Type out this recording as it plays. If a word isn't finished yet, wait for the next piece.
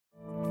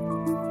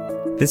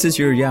This is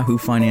your Yahoo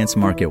Finance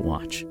Market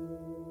Watch.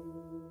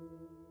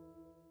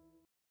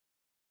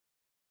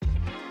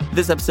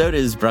 This episode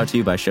is brought to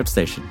you by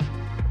ShipStation.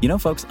 You know,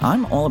 folks,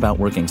 I'm all about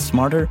working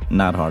smarter,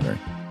 not harder.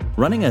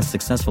 Running a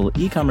successful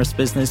e-commerce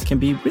business can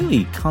be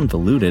really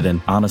convoluted,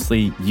 and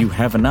honestly, you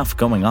have enough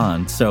going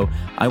on, so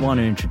I want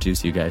to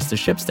introduce you guys to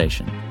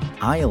ShipStation.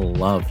 I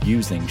love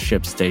using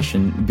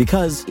ShipStation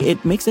because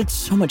it makes it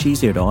so much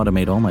easier to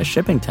automate all my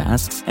shipping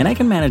tasks, and I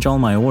can manage all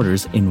my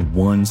orders in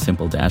one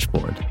simple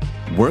dashboard.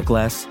 Work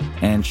less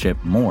and ship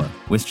more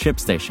with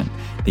ShipStation,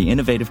 the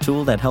innovative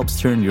tool that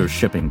helps turn your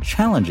shipping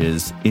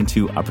challenges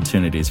into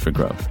opportunities for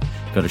growth.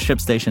 Go to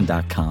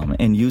ShipStation.com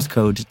and use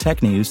code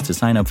TechNews to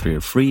sign up for your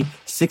free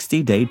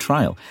 60-day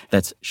trial.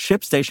 That's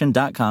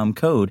ShipStation.com,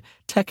 code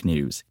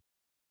TechNews.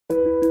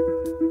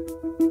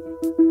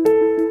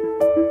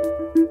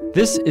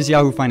 This is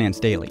Yahoo Finance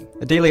Daily,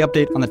 a daily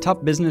update on the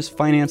top business,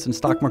 finance, and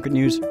stock market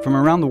news from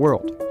around the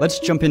world. Let's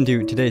jump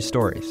into today's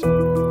stories.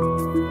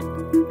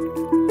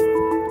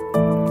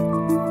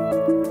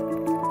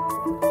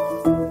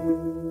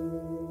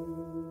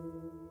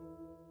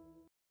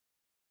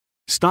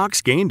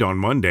 Stocks gained on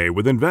Monday,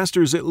 with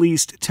investors at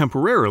least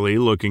temporarily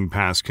looking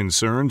past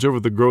concerns over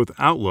the growth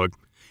outlook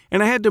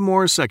and ahead to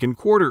more second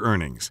quarter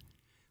earnings.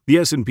 The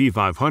S&P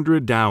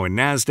 500, Dow, and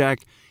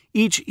Nasdaq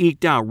each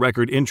eked out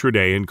record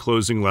intraday and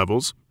closing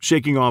levels,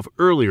 shaking off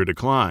earlier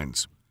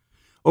declines.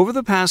 Over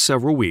the past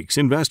several weeks,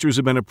 investors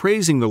have been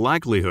appraising the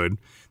likelihood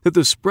that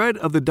the spread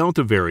of the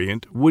Delta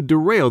variant would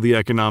derail the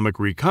economic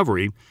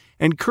recovery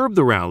and curb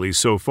the rally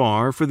so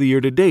far for the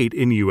year-to-date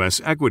in U.S.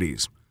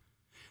 equities.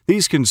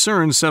 These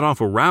concerns set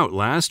off a rout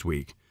last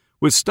week,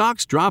 with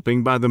stocks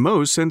dropping by the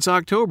most since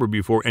October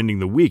before ending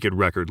the week at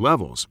record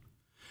levels.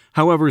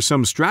 However,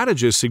 some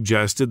strategists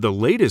suggested the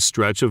latest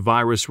stretch of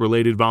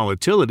virus-related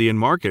volatility in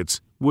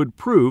markets would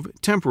prove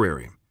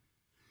temporary.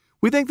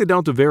 We think the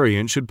Delta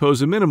variant should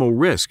pose a minimal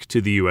risk to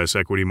the U.S.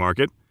 equity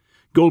market.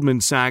 Goldman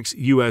Sachs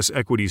U.S.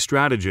 equity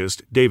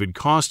strategist David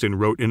Kostin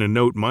wrote in a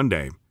note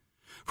Monday.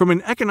 From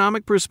an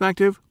economic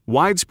perspective,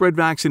 widespread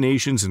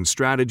vaccinations and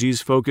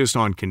strategies focused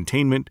on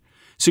containment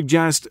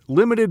suggest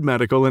limited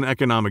medical and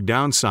economic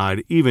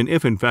downside even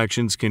if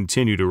infections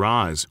continue to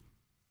rise.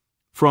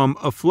 From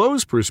a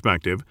flows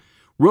perspective,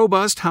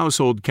 robust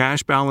household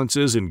cash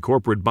balances and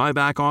corporate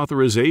buyback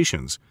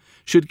authorizations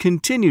should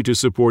continue to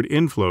support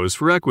inflows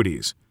for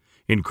equities,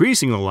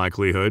 increasing the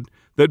likelihood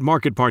that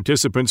market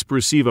participants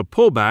perceive a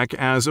pullback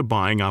as a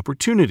buying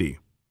opportunity,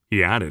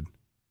 he added.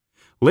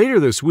 Later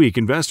this week,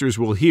 investors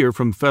will hear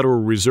from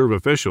Federal Reserve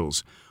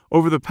officials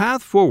over the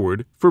path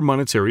forward for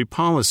monetary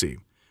policy,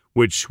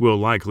 which will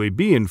likely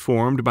be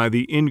informed by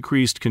the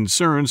increased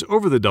concerns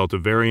over the Delta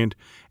variant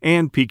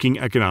and peaking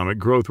economic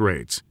growth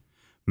rates.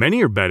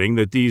 Many are betting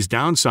that these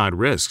downside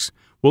risks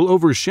will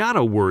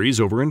overshadow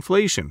worries over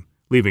inflation,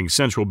 leaving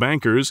central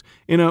bankers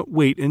in a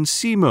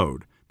wait-and-see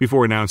mode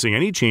before announcing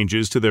any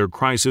changes to their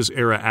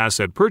crisis-era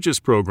asset purchase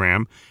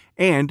program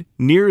and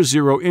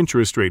near-zero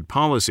interest rate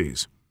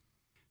policies.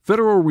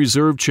 Federal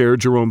Reserve Chair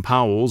Jerome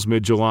Powell's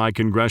mid-July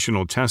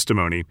congressional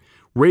testimony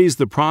raised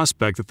the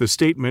prospect that the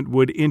statement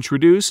would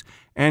introduce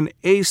an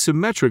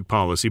asymmetric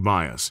policy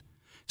bias,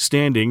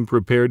 standing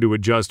prepared to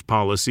adjust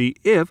policy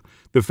if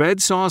the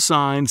Fed saw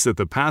signs that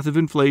the path of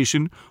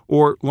inflation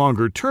or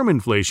longer-term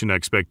inflation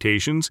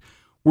expectations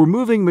were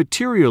moving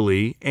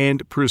materially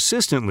and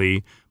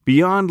persistently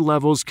beyond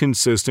levels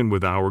consistent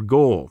with our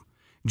goal,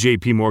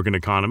 J.P. Morgan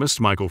economist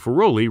Michael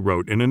Ferroli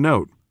wrote in a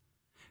note.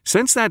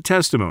 Since that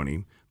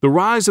testimony, the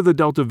rise of the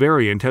Delta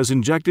variant has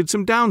injected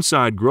some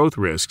downside growth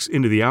risks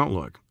into the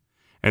outlook,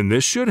 and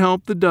this should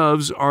help the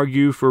doves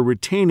argue for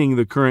retaining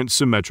the current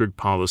symmetric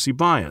policy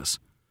bias,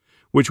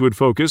 which would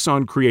focus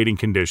on creating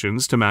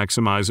conditions to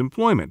maximize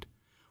employment,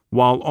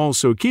 while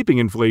also keeping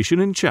inflation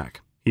in check,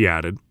 he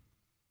added.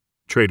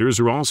 Traders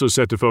are also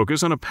set to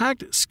focus on a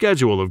packed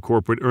schedule of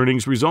corporate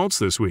earnings results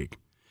this week,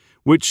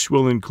 which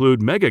will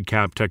include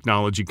mega-cap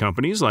technology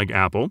companies like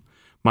Apple,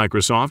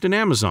 Microsoft, and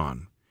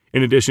Amazon,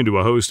 in addition to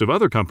a host of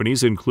other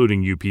companies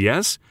including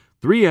UPS,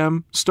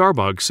 3M,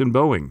 Starbucks, and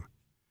Boeing.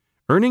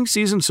 Earnings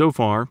season so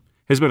far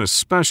has been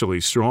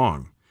especially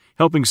strong,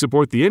 helping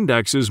support the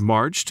index's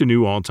march to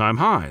new all-time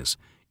highs,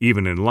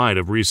 even in light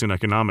of recent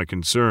economic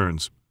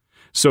concerns.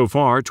 So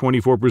far,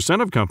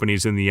 24% of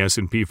companies in the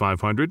S&P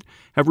 500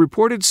 have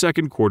reported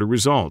second quarter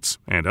results,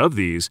 and of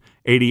these,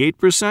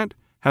 88%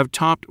 have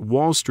topped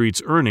Wall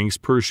Street's earnings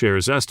per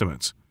shares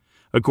estimates,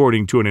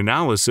 according to an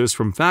analysis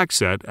from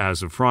FactSet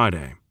as of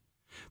Friday.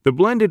 The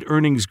blended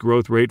earnings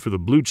growth rate for the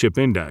Blue Chip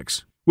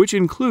Index, which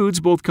includes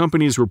both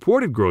companies'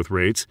 reported growth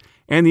rates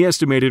and the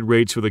estimated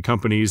rates for the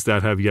companies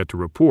that have yet to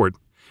report,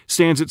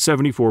 stands at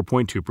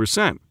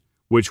 74.2%,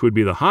 which would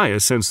be the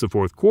highest since the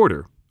fourth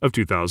quarter of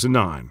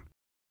 2009.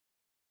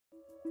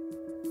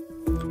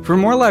 For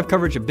more live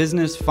coverage of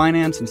business,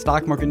 finance, and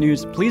stock market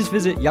news, please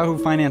visit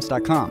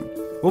yahoofinance.com.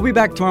 We'll be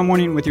back tomorrow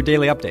morning with your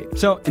daily update.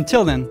 So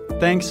until then,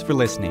 thanks for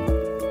listening.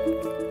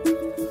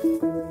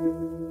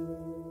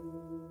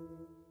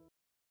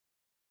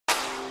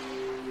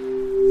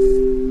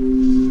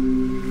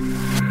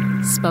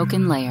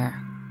 Spoken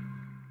Layer.